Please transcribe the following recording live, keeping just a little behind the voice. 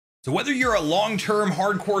So whether you're a long-term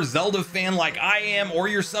hardcore Zelda fan like I am, or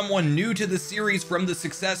you're someone new to the series from the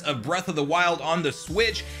success of Breath of the Wild on the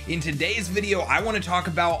Switch, in today's video I want to talk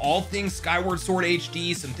about all things Skyward Sword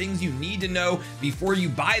HD, some things you need to know before you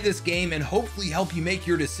buy this game, and hopefully help you make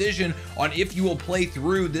your decision on if you will play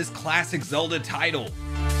through this classic Zelda title.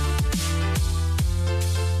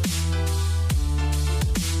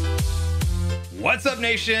 What's up,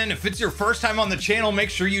 nation? If it's your first time on the channel, make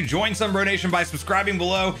sure you join Sunbro Nation by subscribing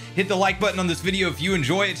below. Hit the like button on this video if you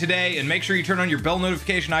enjoy it today, and make sure you turn on your bell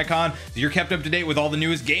notification icon so you're kept up to date with all the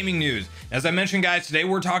newest gaming news. As I mentioned, guys, today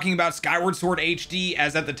we're talking about Skyward Sword HD,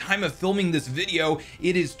 as at the time of filming this video,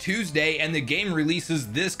 it is Tuesday and the game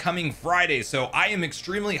releases this coming Friday. So I am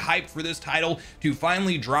extremely hyped for this title to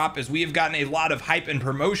finally drop, as we have gotten a lot of hype and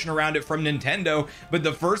promotion around it from Nintendo. But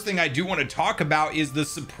the first thing I do want to talk about is the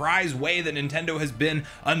surprise way that Nintendo has been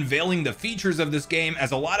unveiling the features of this game,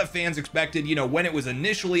 as a lot of fans expected, when it was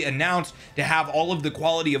initially announced, to have all of the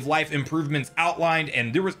quality of life improvements outlined.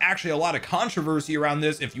 And there was actually a lot of controversy around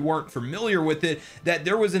this, if you weren't familiar with it, that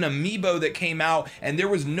there was an amiibo that came out and there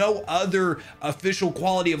was no other official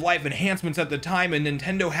quality of life enhancements at the time, and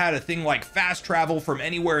Nintendo had a thing like fast travel from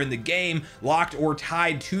anywhere in the game locked or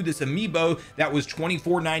tied to this amiibo that was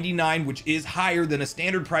 $24.99, which is higher than a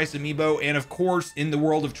standard price amiibo. And of course, in the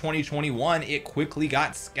world of 2021, it quickly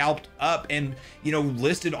got scalped up and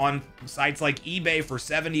listed on sites like eBay for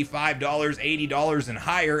 $75, $80 and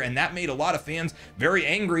higher, and that made a lot of fans very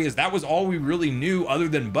angry, as that was all we really knew other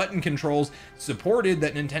than button controls supported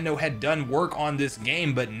that Nintendo had done work on this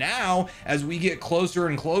game. But now, as we get closer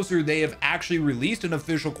and closer, they have actually released an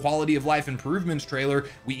official quality of life improvements trailer.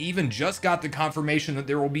 We even just got the confirmation that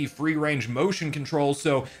there will be free range motion controls.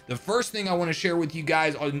 So the first thing I want to share with you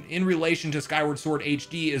guys in relation to Skyward Sword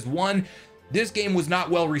HD is, one, this game was not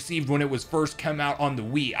well received when it was first come out on the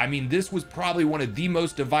Wii. I mean, this was probably one of the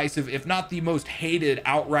most divisive, if not the most hated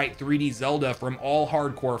outright 3D Zelda from all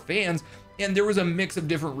hardcore fans. And there was a mix of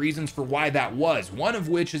different reasons for why that was. One of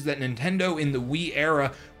which is that Nintendo in the Wii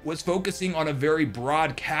era was focusing on a very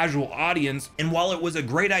broad casual audience, and while it was a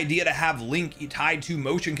great idea to have Link tied to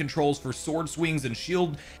motion controls for sword swings and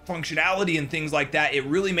shield functionality and things like that, it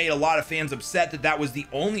really made a lot of fans upset that that was the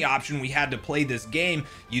only option we had to play this game.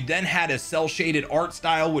 You then had a cell shaded art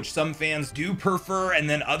style, which some fans do prefer and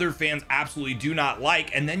then other fans absolutely do not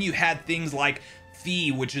like, and then you had things like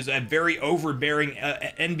Fee, which is a very overbearing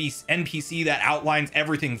NPC that outlines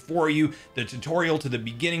everything for you. The tutorial to the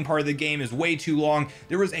beginning part of the game is way too long.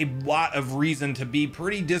 There was a lot of reason to be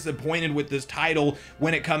pretty disappointed with this title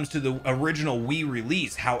when it comes to the original Wii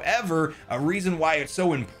release. However, a reason why it's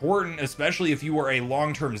so important, especially if you are a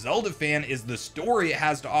long-term Zelda fan, is the story it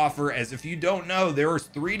has to offer. As if you don't know, there are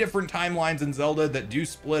 3 different timelines in Zelda that do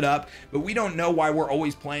split up, but we don't know why we're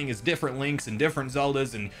always playing as different Links and different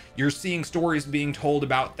Zeldas, and you're seeing stories being told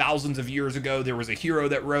about thousands of years ago. There was a hero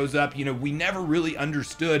that rose up. We never really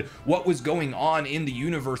understood what was going on in the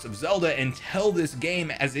universe of Zelda until this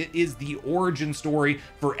game, as it is the origin story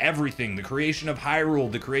for everything, the creation of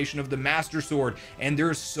Hyrule, the creation of the Master Sword, and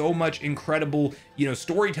there's so much incredible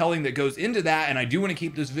storytelling that goes into that. And I do want to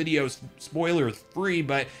keep this video spoiler free,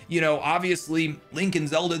 but obviously Link and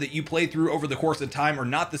Zelda that you play through over the course of time are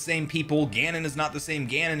not the same people. Ganon is not the same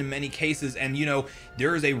Ganon in many cases, and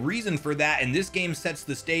there is a reason for that, and this game sets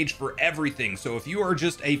the stage for everything. So if you are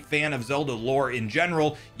just a fan of Zelda lore in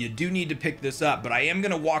general, you do need to pick this up. But I am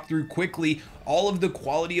going to walk through quickly all of the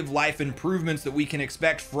quality of life improvements that we can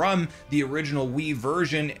expect from the original Wii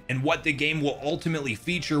version, and what the game will ultimately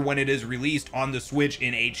feature when it is released on the Switch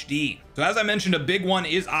in HD. So as I mentioned, a big one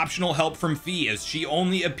is optional help from Fee, as she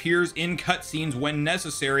only appears in cutscenes when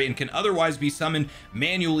necessary and can otherwise be summoned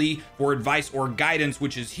manually for advice or guidance,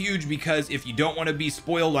 which is huge, because if you don't want to be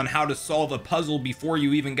spoiled on how to solve a puzzle before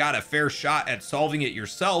you even got a fair shot at solving it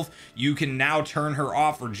yourself, you can now turn her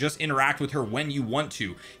off or just interact with her when you want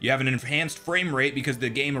to. You have an enhanced frame rate because the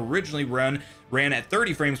game originally ran at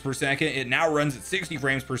 30 frames per second. It now runs at 60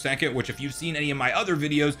 frames per second, which if you've seen any of my other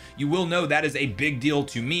videos, you will know that is a big deal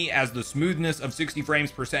to me, as the smoothness of 60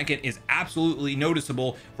 frames per second is absolutely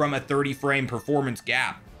noticeable from a 30 frame performance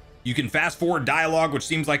gap. You can fast forward dialogue, which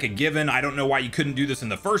seems like a given. I don't know why you couldn't do this in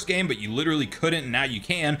the first game, but you literally couldn't, and now you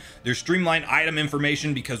can. There's streamlined item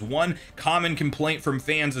information, because one common complaint from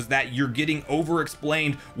fans is that you're getting over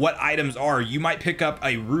explained what items are. You might pick up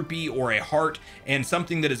a rupee or a heart and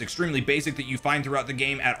something that is extremely basic that you find throughout the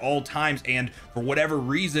game at all times, and for whatever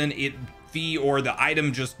reason it fee or the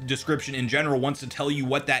item just description in general wants to tell you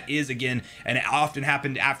what that is again, and it often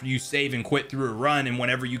happened after you save and quit through a run, and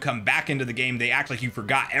whenever you come back into the game they act like you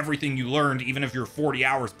forgot everything you learned, even if you're 40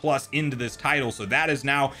 hours plus into this title. So that is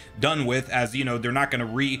now done with, as you know, they're not going to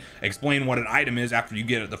re-explain what an item is after you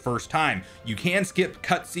get it the first time. You can skip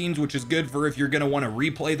cutscenes, which is good for if you're going to want to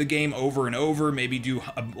replay the game over and over, maybe do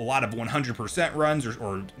a lot of 100% runs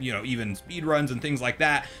or you know, even speed runs and things like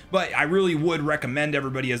that. But I really would recommend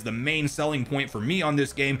everybody, as the main selling point for me on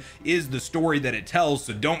this game is the story that it tells.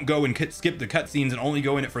 So don't go and skip the cutscenes and only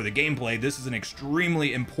go in it for the gameplay. This is an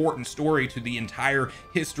extremely important story to the entire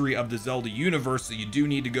history of the Zelda universe, so you do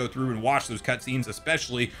need to go through and watch those cutscenes,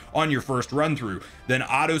 especially on your first run through. Then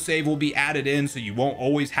autosave will be added in, so you won't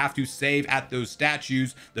always have to save at those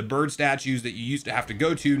statues, the bird statues that you used to have to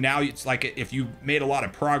go to. Now it's like if you made a lot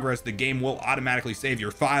of progress, the game will automatically save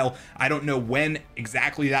your file. I don't know when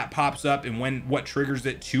exactly that pops up and what triggers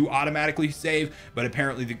it to automatically save, but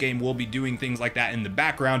apparently the game will be doing things like that in the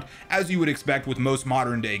background, as you would expect with most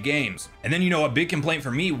modern day games. And then, you know, a big complaint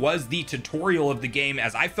for me was the tutorial of the game,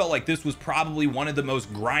 as I felt like this was probably one of the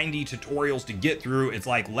most grindy tutorials to get through. It's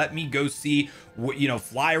like, let me go see what, you know,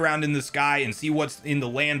 fly around in the sky and see what's in the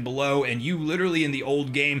land below, and you literally in the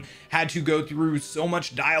old game had to go through so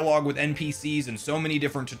much dialogue with NPCs and so many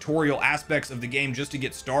different tutorial aspects of the game just to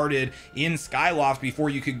get started in Skyloft before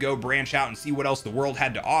you could go branch out and see what else the world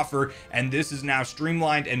had to offer. And this is now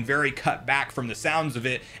streamlined and very cut back from the sounds of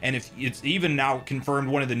it. And if it's even now confirmed,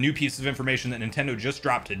 one of the new pieces of information that Nintendo just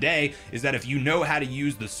dropped today is that if you know how to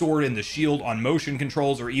use the sword and the shield on motion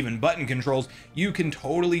controls or even button controls, you can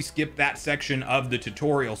totally skip that section of the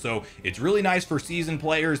tutorial. So it's really nice for seasoned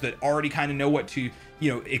players that already kind of know what to,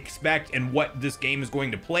 you know, expect and what this game is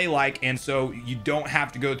going to play like, and so you don't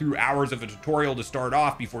have to go through hours of a tutorial to start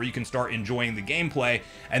off before you can start enjoying the gameplay.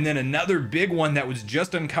 And then another big one that was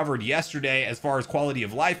just uncovered yesterday as far as quality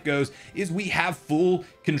of life goes is we have full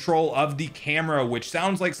control of the camera, which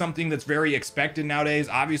sounds like something that's very expected nowadays.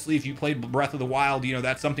 Obviously, if you played Breath of the Wild, you know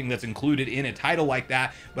that's something that's included in a title like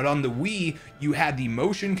that. But on the Wii, you had the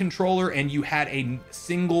motion controller and you had a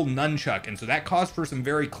single nunchuck, and so that caused for some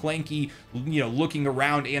very clanky, you know, looking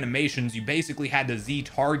around animations. You basically had to Z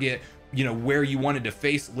target, you know, where you wanted to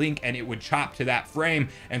face Link, and it would chop to that frame.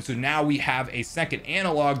 And so now we have a second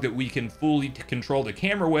analog that we can fully control the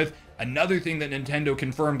camera with. Another thing that Nintendo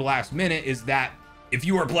confirmed last minute is that if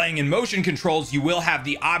you are playing in motion controls, you will have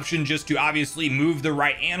the option just to obviously move the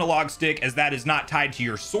right analog stick, as that is not tied to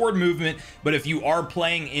your sword movement. But if you are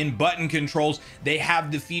playing in button controls, they have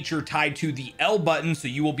the feature tied to the L button, so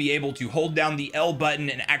you will be able to hold down the L button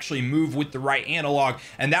and actually move with the right analog.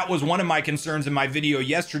 And that was one of my concerns in my video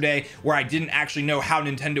yesterday, where I didn't actually know how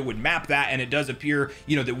Nintendo would map that, and it does appear,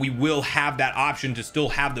 you know, that we will have that option to still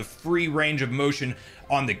have the free range of motion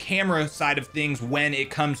on the camera side of things when it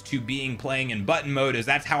comes to playing in button mode, as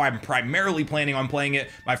that's how I'm primarily planning on playing it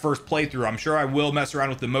my first playthrough. I'm sure I will mess around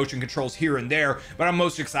with the motion controls here and there, but I'm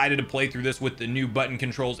most excited to play through this with the new button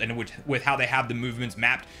controls and with how they have the movements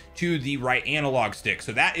mapped to the right analog stick.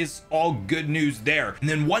 So that is all good news there. And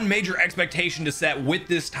then one major expectation to set with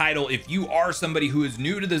this title, if you are somebody who is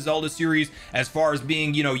new to the Zelda series, as far as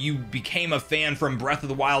being, you know, you became a fan from Breath of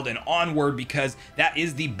the Wild and onward, because that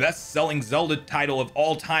is the best-selling Zelda title of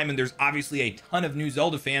all time, and there's obviously a ton of new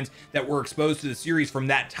Zelda fans that were exposed to the series from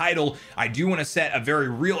that title. I do want to set a very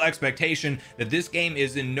real expectation that this game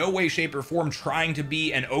is in no way, shape, or form trying to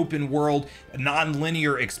be an open world,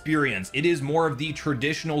 non-linear experience. It is more of the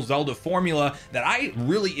traditional Zelda formula that I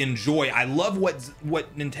really enjoy. I love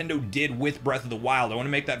what Nintendo did with Breath of the Wild. I want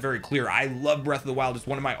to make that very clear. I love Breath of the Wild. It's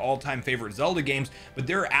one of my all-time favorite Zelda games, but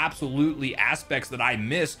there are absolutely aspects that I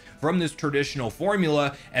miss from this traditional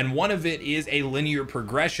formula, and one of it is a linear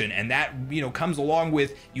progression, and that, you know, comes along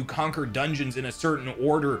with you conquer dungeons in a certain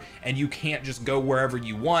order, and you can't just go wherever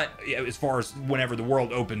you want as far as whenever the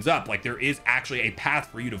world opens up. Like, there is actually a path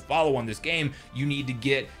for you to follow on this game. You need to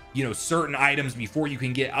get, you know, certain items before you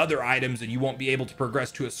can get other items, and you won't be able to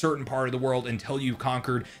progress to a certain part of the world until you've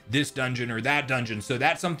conquered this dungeon or that dungeon. So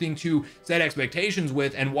that's something to set expectations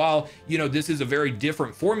with. And while, you know, this is a very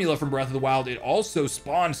different formula from Breath of the Wild, it also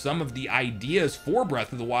spawned some of the ideas for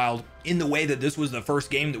Breath of the Wild, in the way that this was the first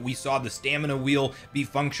game that we saw the stamina wheel be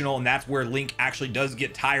functional, and that's where Link actually does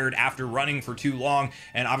get tired after running for too long.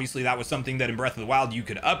 And obviously that was something that in Breath of the Wild you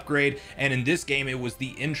could upgrade, and in this game it was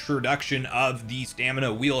the introduction of the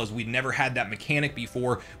stamina wheel deal, as we'd never had that mechanic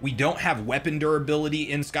before. We don't have weapon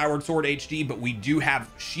durability in Skyward Sword HD, but we do have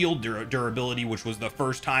shield durability, which was the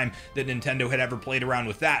first time that Nintendo had ever played around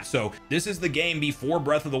with that. So this is the game before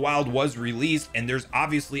Breath of the Wild was released, and there's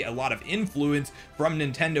obviously a lot of influence from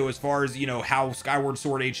Nintendo as far as, you know, how Skyward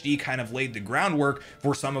Sword HD kind of laid the groundwork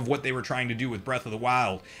for some of what they were trying to do with Breath of the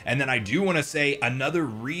Wild. And then I do want to say another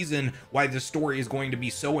reason why this story is going to be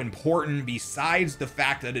so important, besides the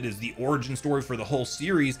fact that it is the origin story for the whole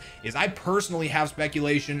series, is I personally have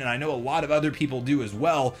speculation, and I know a lot of other people do as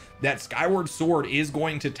well, that Skyward Sword is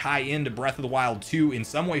going to tie into Breath of the Wild 2 in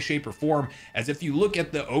some way, shape, or form. As if you look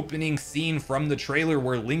at the opening scene from the trailer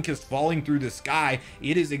where Link is falling through the sky,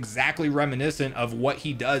 it is exactly reminiscent of what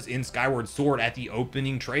he does in Skyward Sword at the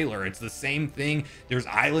opening trailer. It's the same thing. There's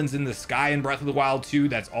islands in the sky in Breath of the Wild 2.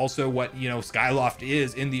 That's also what, you know, Skyloft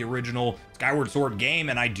is in the original Skyward Sword game,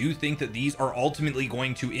 and I do think that these are ultimately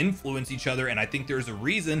going to influence each other, and I think there's a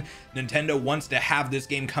reason Nintendo wants to have this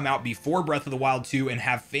game come out before Breath of the Wild 2 and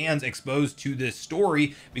have fans exposed to this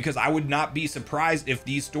story, because I would not be surprised if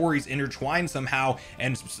these stories intertwine somehow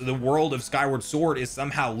and the world of Skyward Sword is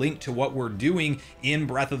somehow linked to what we're doing in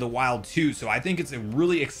Breath of the Wild 2. So I think it's a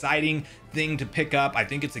really exciting thing to pick up. I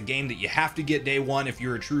think it's a game that you have to get day one if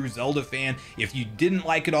you're a true Zelda fan. If you didn't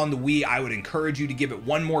like it on the Wii, I would encourage you to give it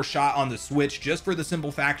one more shot on the Switch, just for the simple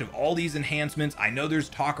fact of all these enhancements. I know there's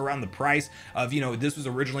talk around the price of, you know, this was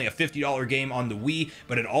originally a $50 game on the Wii,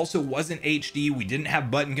 but it also wasn't HD. We didn't have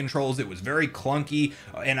button controls. It was very clunky,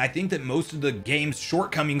 and I think that most of the game's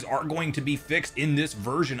shortcomings are going to be fixed in this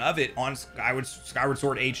version of it on Skyward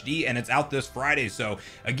Sword HD, and it's out this Friday. So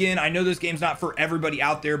again, I know this game's not for everybody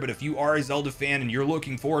out there, but if you are a Zelda fan and you're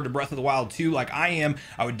looking forward to Breath of the Wild 2 like I am,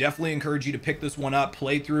 I would definitely encourage you to pick this one up,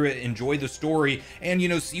 play through it, enjoy the story, and, you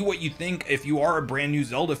know, see what you think. If you are a brand new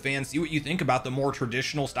Zelda fan, see what you think about the more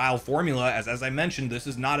traditional style formula. As I mentioned, this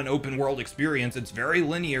is not an open world experience. It's very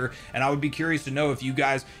linear, and I would be curious to know if you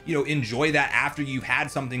guys, you know, enjoy that after you've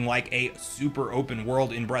had something like a super open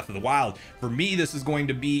world in Breath of the Wild. For me, this is going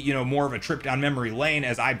to be, you know, more of a trip down memory lane,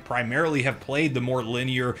 as I primarily have played the more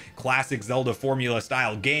linear classic Zelda formula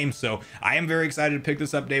style game. So I am very excited to pick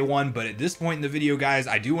this up day one. But at this point in the video, guys,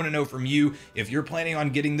 I do want to know from you if you're planning on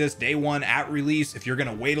getting this day one at release, if you're going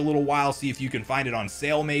to wait a little while, see if you can find it on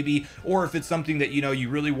sale maybe, or if it's something that, you know, you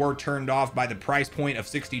really were turned off by the price point of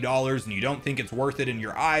 $60 and you don't think it's worth it in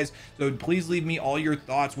your eyes. So please leave me all your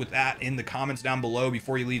thoughts with that in the comments down below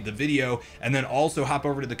before you leave the video, and then also hop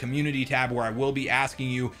over to the community tab where I will be asking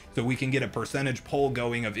you so we can get a percentage poll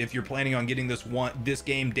going of if you're planning on getting this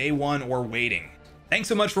game day one or waiting. Thanks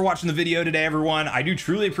so much for watching the video today, everyone. I do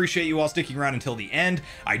truly appreciate you all sticking around until the end.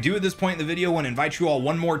 I do at this point in the video want to invite you all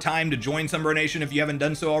one more time to join Sunbro Nation if you haven't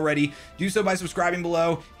done so already. Do so by subscribing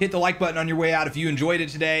below, hit the like button on your way out if you enjoyed it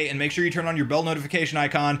today, and make sure you turn on your bell notification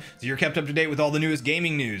icon so you're kept up to date with all the newest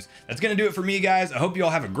gaming news. That's going to do it for me, guys. I hope you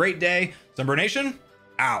all have a great day. Sunbro Nation,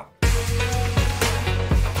 out.